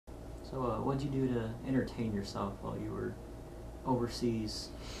So, what'd you do to entertain yourself while you were overseas?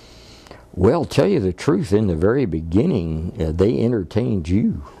 Well, tell you the truth, in the very beginning, they entertained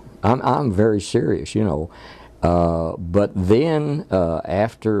you. I'm very serious, you know. But then,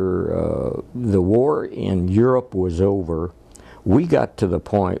 after the war in Europe was over, we got to the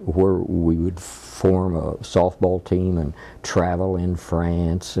point where we would form a softball team and travel in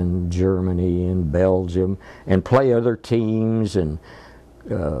France and Germany and Belgium and play other teams. And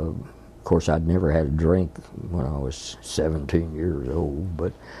of course, I'd never had a drink when I was 17 years old,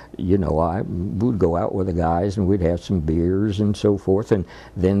 but you know, I would go out with the guys and we'd have some beers and so forth. And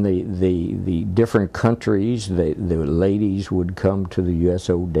then the different countries, the ladies would come to the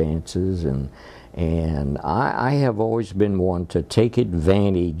USO dances, and I have always been one to take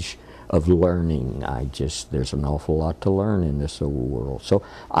advantage of learning. There's an awful lot to learn in this old world. So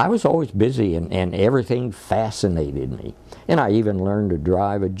I was always busy, and everything fascinated me. And I even learned to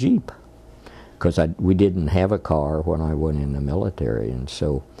drive a Jeep, because we didn't have a car when I went in the military, and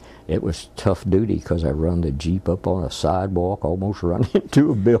so it was tough duty, because I run the Jeep up on a sidewalk, almost run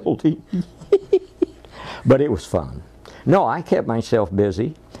into a building. But it was fun. No, I kept myself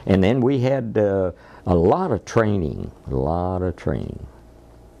busy, and then we had a lot of training,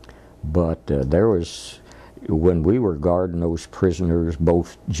 But there was, when we were guarding those prisoners,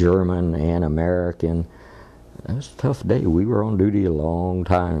 both German and American, it was a tough day. We were on duty a long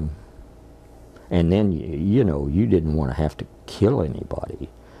time. And then, you know, you didn't want to have to kill anybody.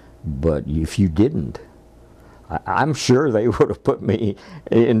 But if you didn't, I'm sure they would have put me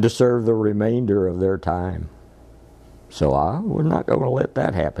in to serve the remainder of their time. So we're not going to let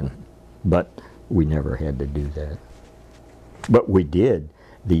that happen. But we never had to do that. But we did.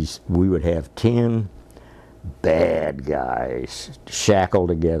 We would have 10 bad guys shackled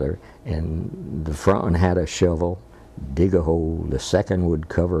together, and the front one had a shovel, dig a hole, the second would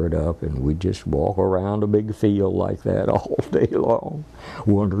cover it up, and we'd just walk around a big field like that all day long.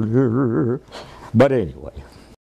 But anyway,